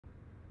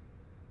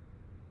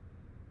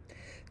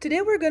Today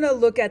we're going to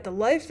look at the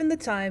life and the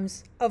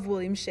times of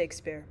William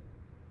Shakespeare.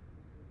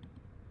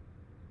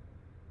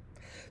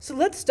 So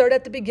let's start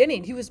at the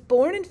beginning. He was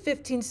born in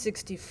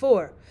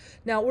 1564.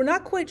 Now, we're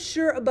not quite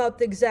sure about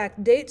the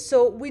exact date,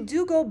 so we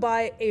do go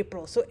by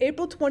April. So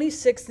April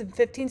 26th in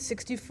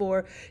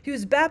 1564, he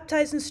was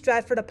baptized in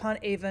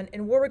Stratford-upon-Avon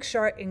in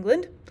Warwickshire,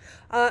 England.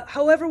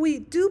 However, we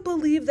do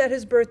believe that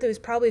his birthday was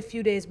probably a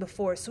few days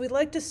before, so we'd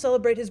like to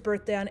celebrate his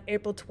birthday on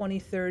April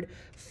 23rd,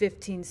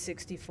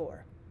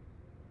 1564.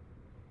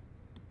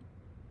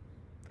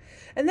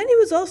 And then he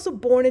was also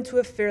born into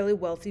a fairly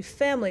wealthy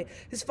family.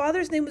 His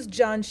father's name was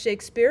John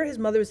Shakespeare, his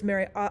mother was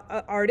Mary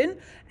Arden,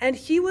 and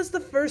he was the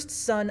first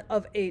son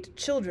of 8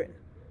 children.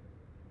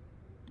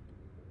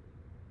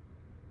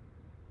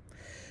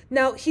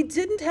 Now, he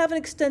didn't have an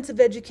extensive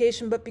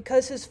education, but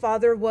because his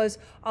father was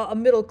a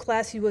middle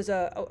class, he was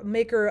a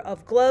maker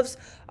of gloves,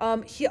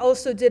 he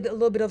also did a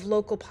little bit of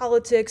local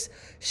politics.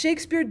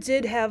 Shakespeare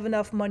did have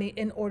enough money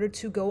in order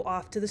to go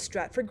off to the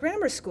Stratford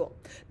Grammar School.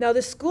 Now,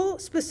 the school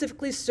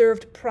specifically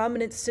served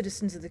prominent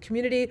citizens of the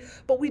community,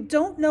 but we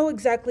don't know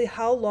exactly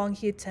how long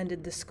he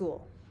attended the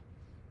school.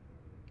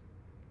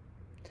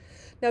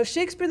 Now,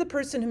 Shakespeare, the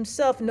person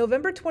himself,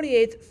 November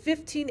 28th,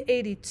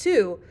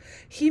 1582,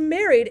 he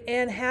married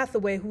Anne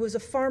Hathaway, who was a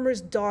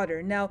farmer's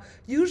daughter. Now,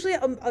 usually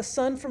a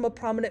son from a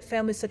prominent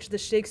family such as the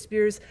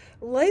Shakespeares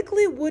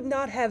likely would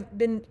not have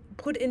been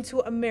put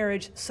into a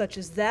marriage such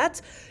as that,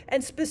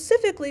 and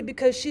specifically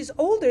because she's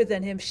older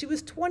than him. She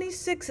was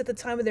 26 at the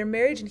time of their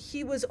marriage, and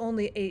he was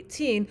only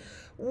 18.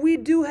 We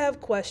do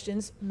have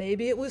questions.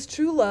 Maybe it was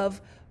true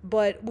love,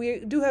 but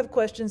we do have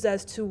questions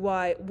as to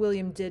why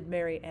William did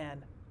marry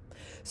Anne.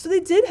 So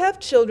they did have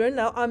children.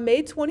 Now, on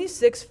May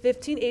 26,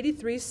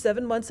 1583,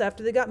 7 months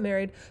after they got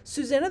married,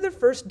 Susanna, their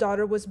first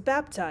daughter, was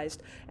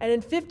baptized. And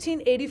in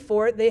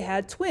 1584, they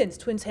had twins.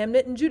 Twins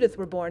Hamnet and Judith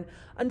were born.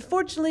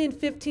 Unfortunately, in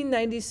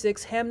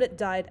 1596, Hamnet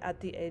died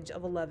at the age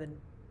of 11.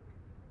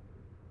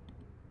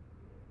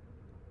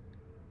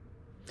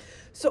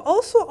 So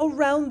also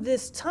around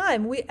this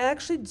time, we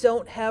actually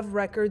don't have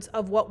records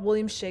of what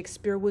William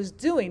Shakespeare was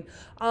doing.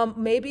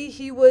 Maybe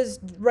he was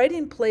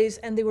writing plays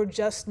and they were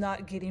just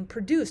not getting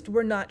produced.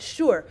 We're not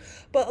sure.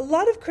 But a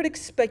lot of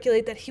critics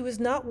speculate that he was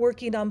not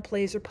working on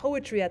plays or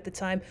poetry at the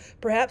time,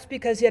 perhaps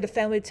because he had a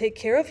family to take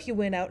care of. He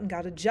went out and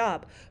got a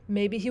job.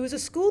 Maybe he was a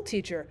school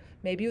teacher.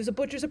 Maybe he was a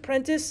butcher's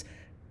apprentice.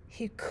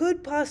 He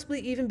could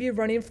possibly even be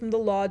running from the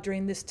law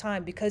during this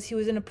time because he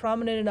was in a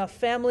prominent enough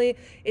family.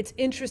 It's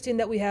interesting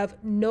that we have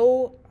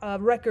no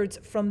records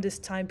from this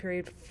time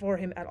period for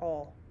him at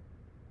all.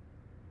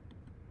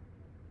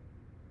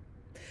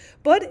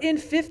 But in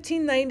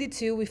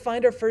 1592, we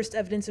find our first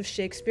evidence of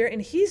Shakespeare,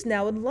 and he's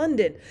now in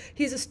London.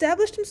 He's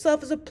established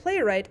himself as a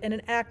playwright and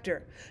an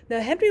actor. Now,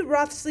 Henry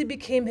Wriothesley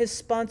became his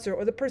sponsor,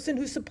 or the person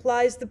who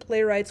supplies the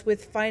playwrights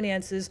with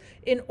finances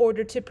in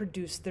order to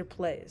produce their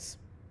plays.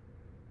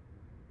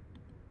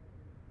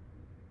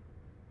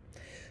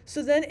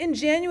 So then in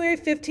January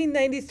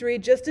 1593,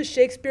 just as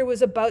Shakespeare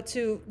was about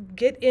to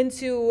get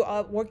into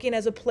working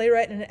as a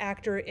playwright and an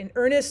actor in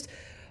earnest,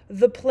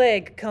 the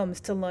plague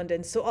comes to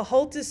London. So a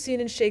halt is seen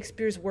in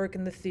Shakespeare's work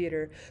in the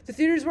theater. The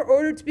theaters were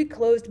ordered to be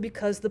closed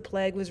because the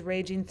plague was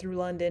raging through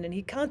London, and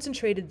he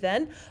concentrated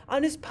then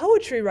on his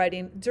poetry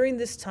writing during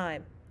this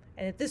time.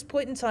 And at this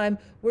point in time,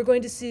 we're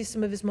going to see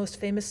some of his most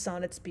famous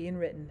sonnets being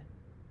written.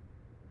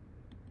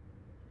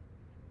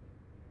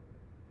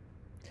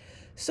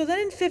 So then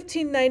in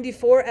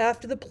 1594,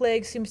 after the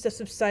plague seems to have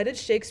subsided,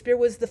 Shakespeare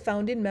was the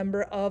founding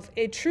member of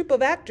a troupe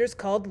of actors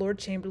called Lord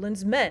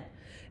Chamberlain's Men.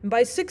 And by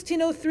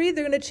 1603,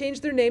 they're going to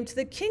change their name to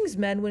the King's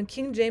Men when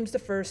King James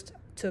I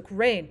took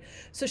reign.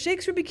 So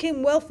Shakespeare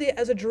became wealthy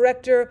as a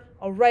director,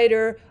 a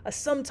writer, a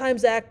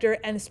sometimes actor,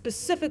 and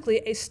specifically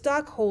a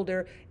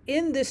stockholder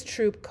in this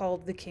troupe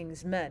called the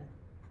King's Men.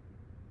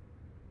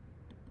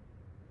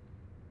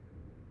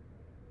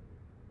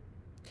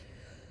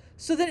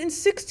 So then in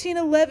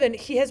 1611,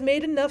 he has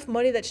made enough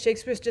money that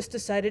Shakespeare's just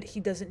decided he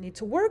doesn't need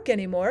to work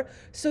anymore.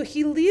 So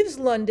he leaves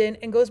London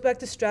and goes back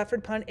to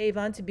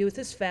Stratford-upon-Avon to be with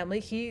his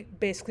family. He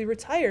basically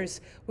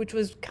retires, which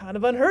was kind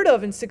of unheard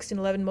of in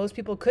 1611. Most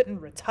people couldn't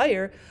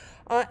retire.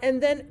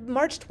 And then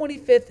March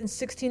 25th in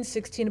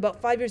 1616,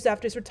 about 5 years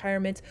after his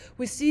retirement,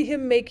 we see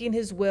him making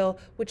his will,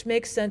 which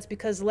makes sense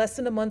because less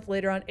than a month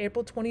later, on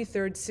April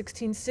 23rd,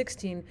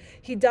 1616,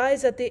 he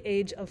dies at the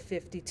age of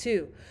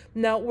 52.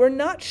 Now, we're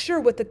not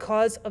sure what the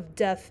cause of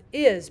death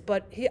is,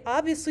 but he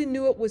obviously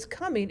knew it was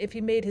coming if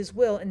he made his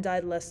will and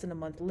died less than a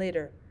month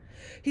later.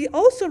 He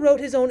also wrote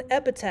his own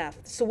epitaph,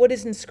 so what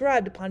is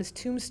inscribed upon his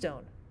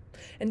tombstone.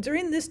 And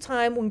during this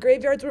time, when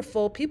graveyards were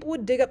full, people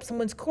would dig up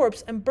someone's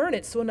corpse and burn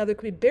it so another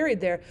could be buried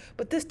there.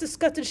 But this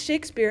disgusted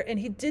Shakespeare, and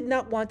he did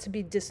not want to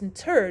be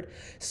disinterred.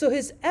 So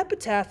his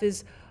epitaph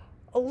is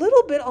a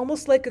little bit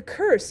almost like a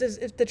curse, as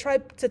if to try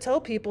to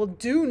tell people,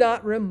 do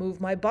not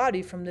remove my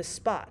body from this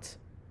spot.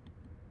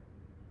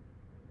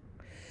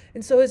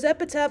 And so his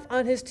epitaph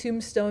on his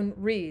tombstone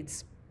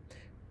reads,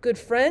 "Good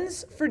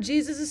friends, for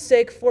Jesus'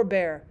 sake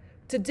forbear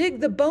to dig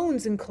the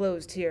bones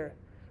enclosed here.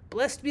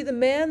 Blessed be the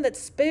man that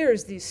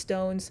spares these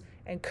stones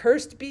and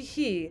cursed be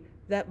he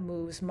that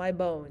moves my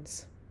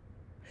bones.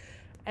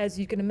 As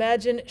you can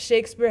imagine,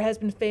 Shakespeare has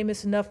been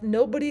famous enough.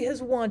 Nobody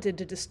has wanted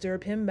to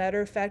disturb him.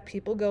 Matter of fact,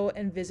 people go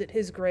and visit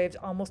his grave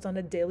almost on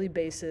a daily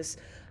basis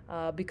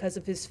because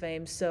of his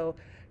fame. So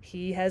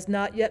he has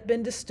not yet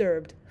been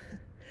disturbed.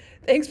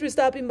 Thanks for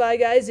stopping by,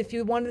 guys. If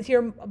you want to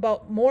hear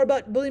more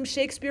about William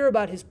Shakespeare,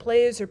 about his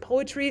plays or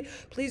poetry,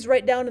 please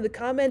write down in the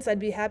comments. I'd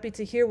be happy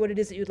to hear what it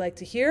is that you'd like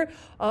to hear.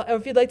 Or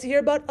if you'd like to hear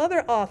about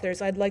other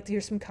authors, I'd like to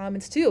hear some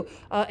comments too.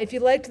 If you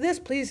liked this,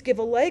 please give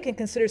a like and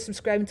consider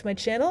subscribing to my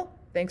channel.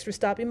 Thanks for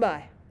stopping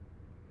by.